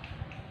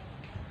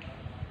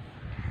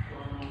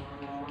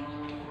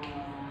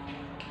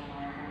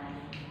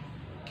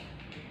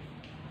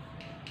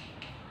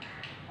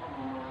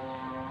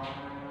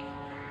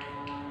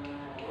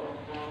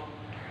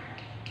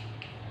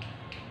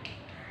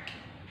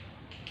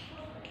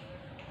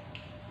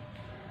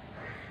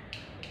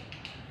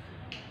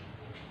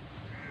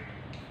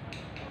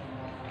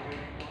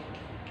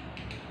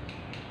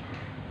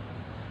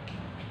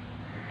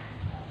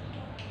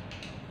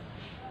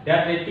 They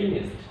are the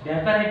thinnest. They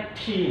are very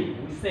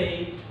thin. We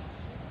say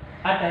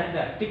arteries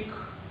are thick,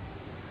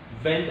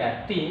 veins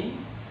are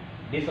thin.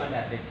 This one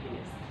are the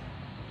thinnest.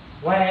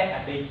 Why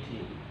are they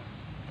thin?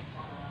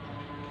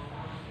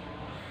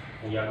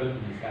 We are going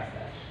to discuss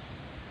that.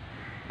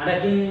 And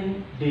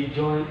again, they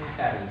join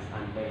arteries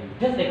and veins.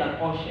 Just like an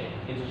ocean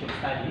in social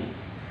study,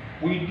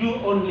 we do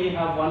only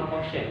have one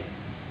ocean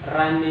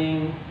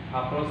running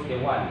across the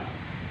world.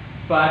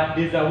 But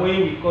there's a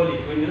way we call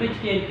it. When we reach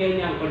here in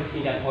Kenya, we call it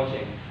Indian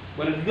Ocean.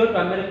 When we go to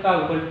America,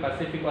 we call it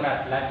Pacific or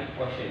Atlantic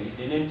Ocean.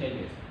 The name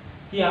changes.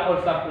 Here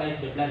also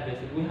applies the blood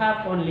vessel. We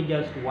have only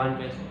just one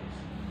vessel.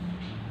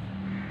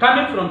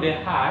 Coming from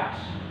the heart,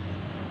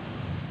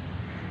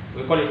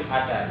 we call it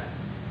artery.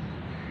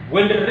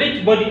 When they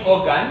reach body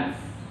organs,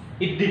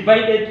 it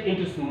divided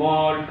into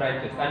small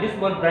branches. And these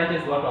small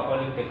branches is what we're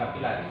calling the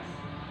capillaries.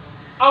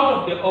 Out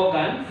of the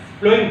organs,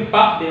 flowing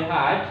back the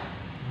heart,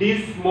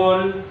 these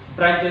small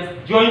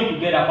branches join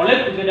together,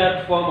 collect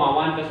together to form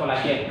one vessel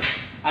again.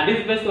 And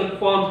this vessel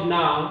formed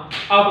now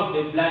out of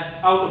the blood,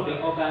 out of the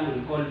organ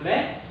we call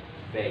the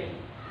vein.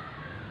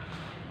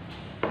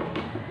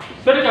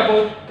 So talk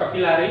about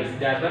capillaries.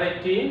 They are very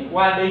thin.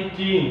 Why are they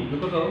thin?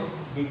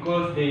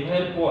 Because they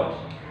help what?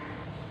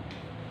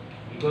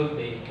 Because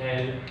they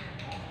help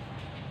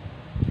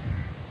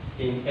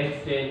in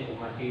exchange of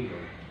material.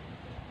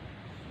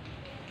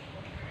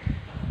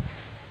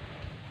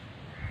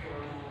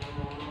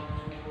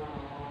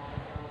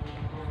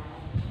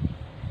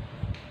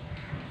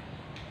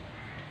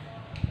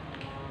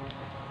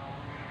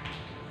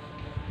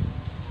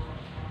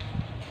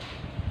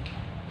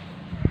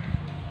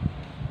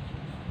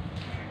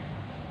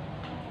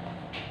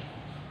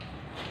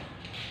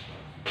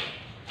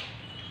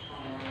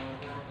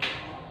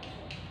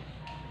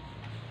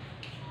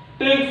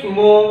 Things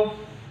move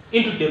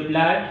into the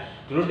blood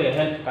through the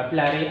help of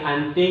capillary,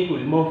 and things will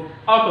move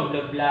out of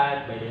the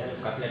blood by the help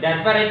of capillary. They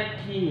are very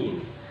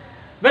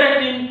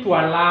thin to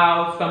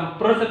allow some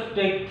process to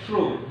take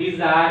through. These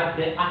are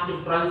the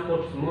active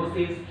transport,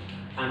 osmosis,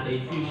 and the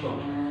effusion.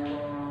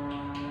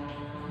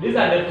 These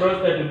are the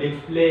processes that will be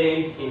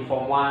explained in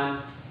Form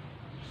 1.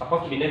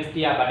 Supposed to be next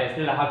year, but I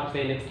still have to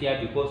say next year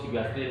because you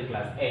are still in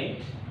class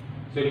 8.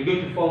 So you go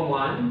to Form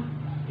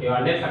 1, your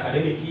next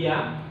academic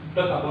year,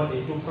 talk about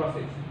the two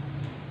processes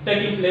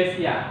taking place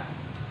here.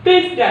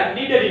 Things that are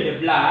needed in the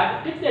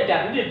blood, things that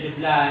are needed in the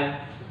blood,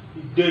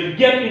 they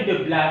get in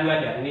the blood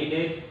where they are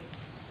needed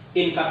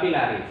in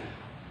capillaries.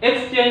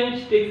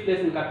 Exchange takes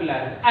place in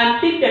capillaries. And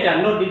things that are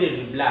not needed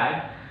in the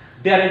blood,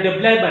 they are in the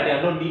blood but they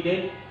are not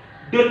needed,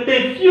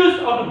 they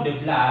fuse out of the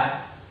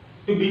blood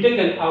to be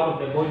taken out of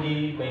the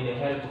body by the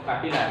help of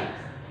capillaries.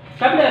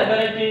 Capillaries are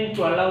very thin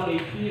to allow the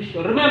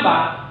effusion.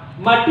 Remember,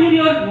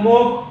 materials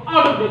move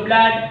out of the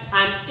blood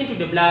and into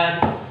the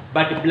blood,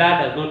 but the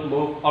blood does not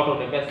move out of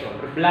the vessel.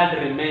 The blood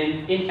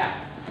remains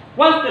intact.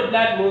 Once the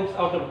blood moves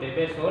out of the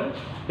vessel,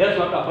 that's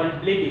what we call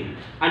bleeding.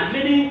 And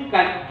bleeding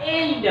can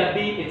either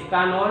be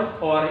external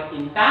or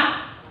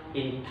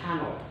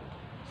internal.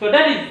 So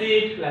that is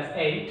it, class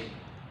 8.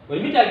 When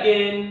we meet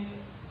again,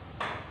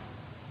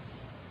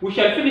 we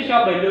shall finish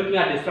up by looking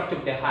at the structure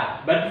of the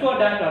heart. But before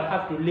that, I'll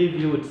have to leave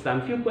you with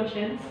some few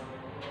questions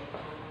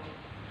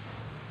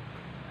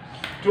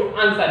to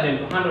answer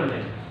them, to handle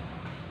them.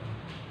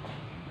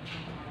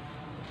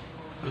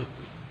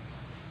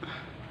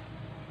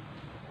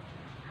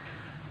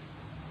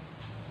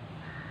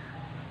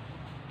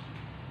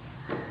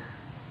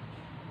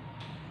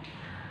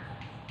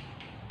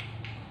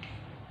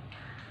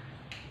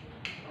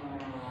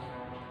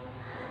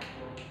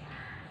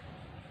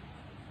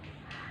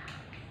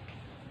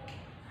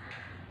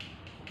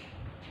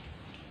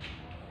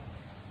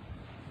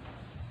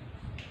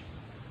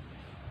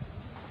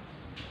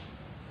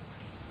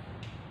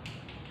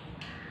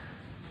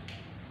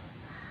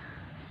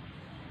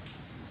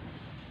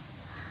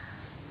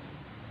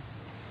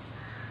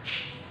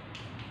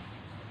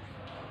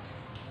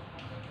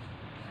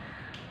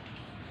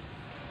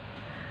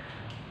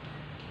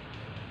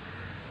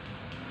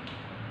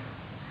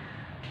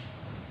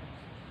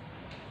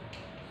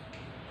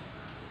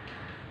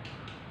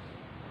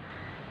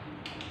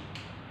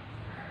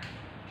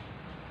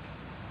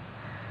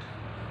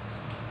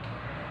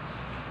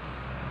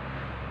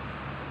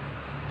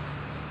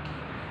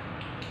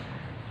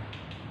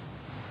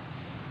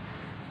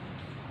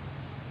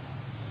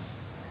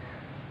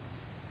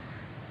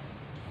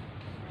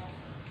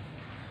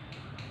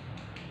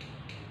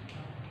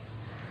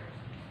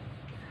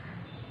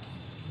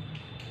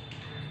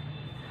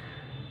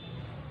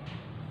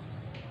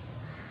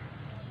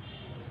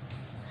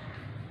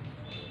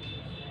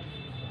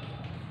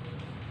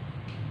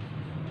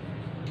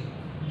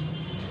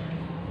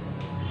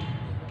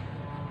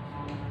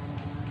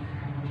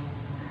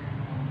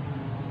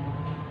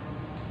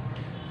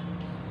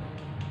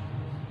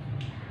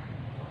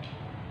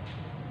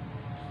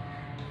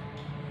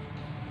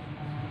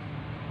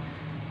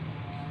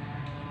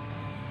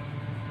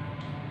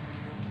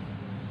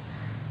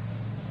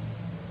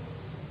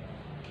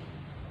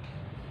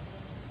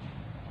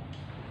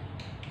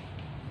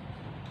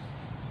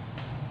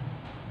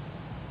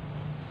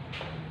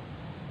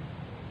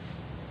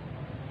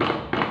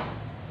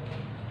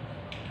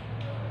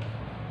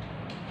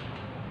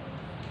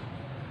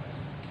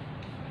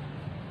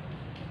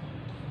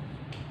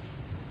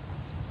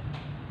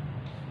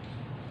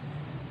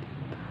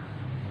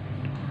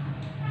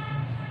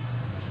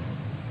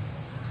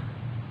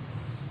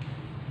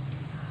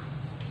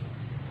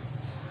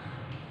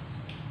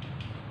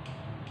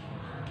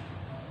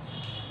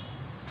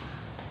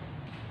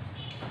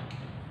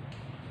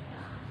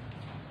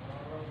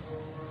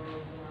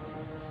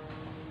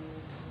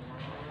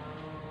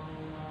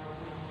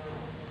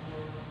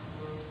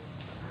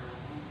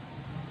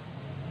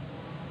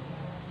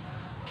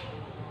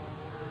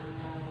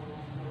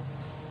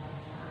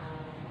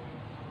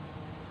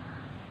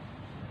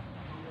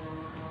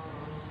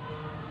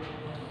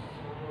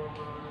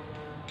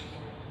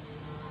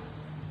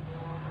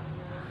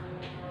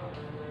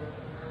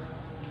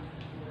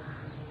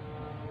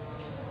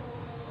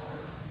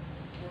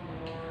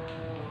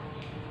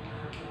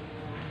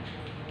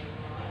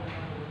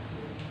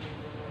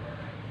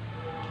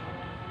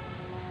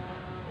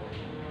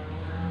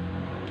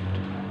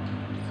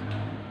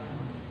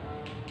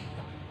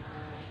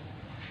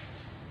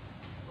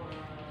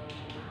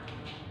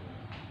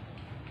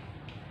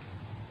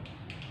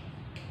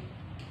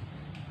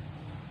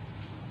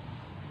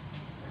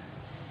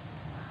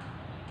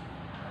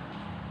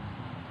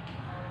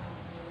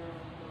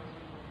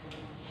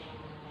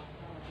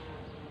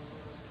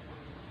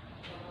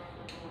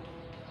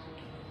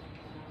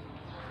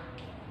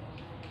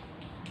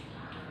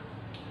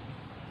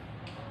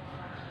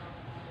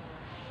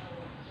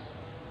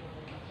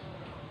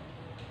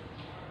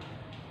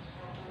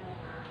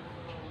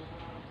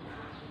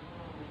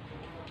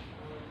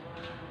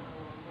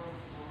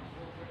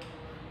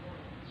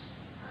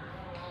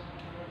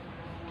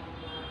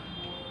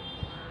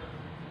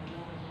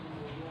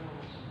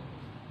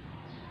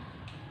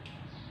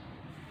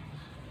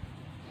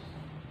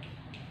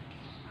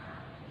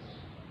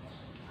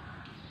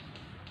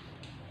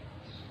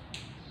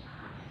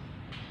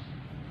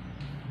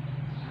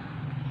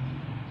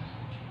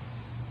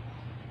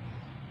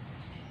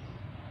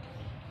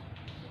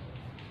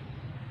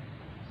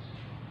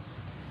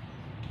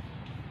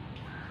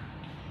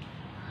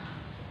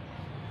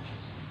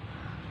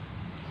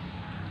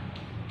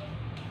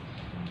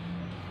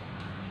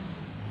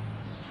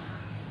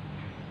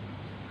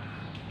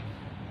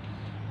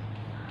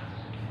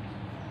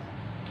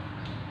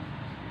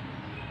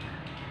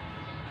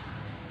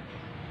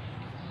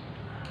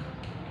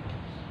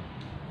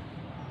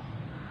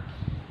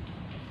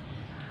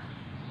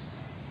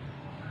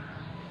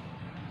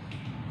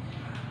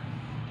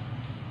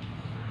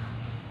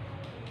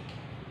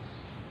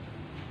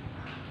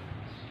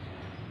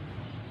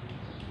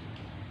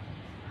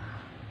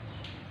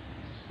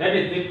 That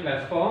is it,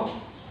 class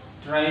 4.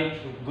 Try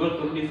to go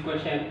through this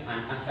question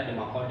and answer them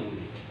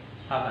accordingly.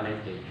 Have a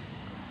nice day.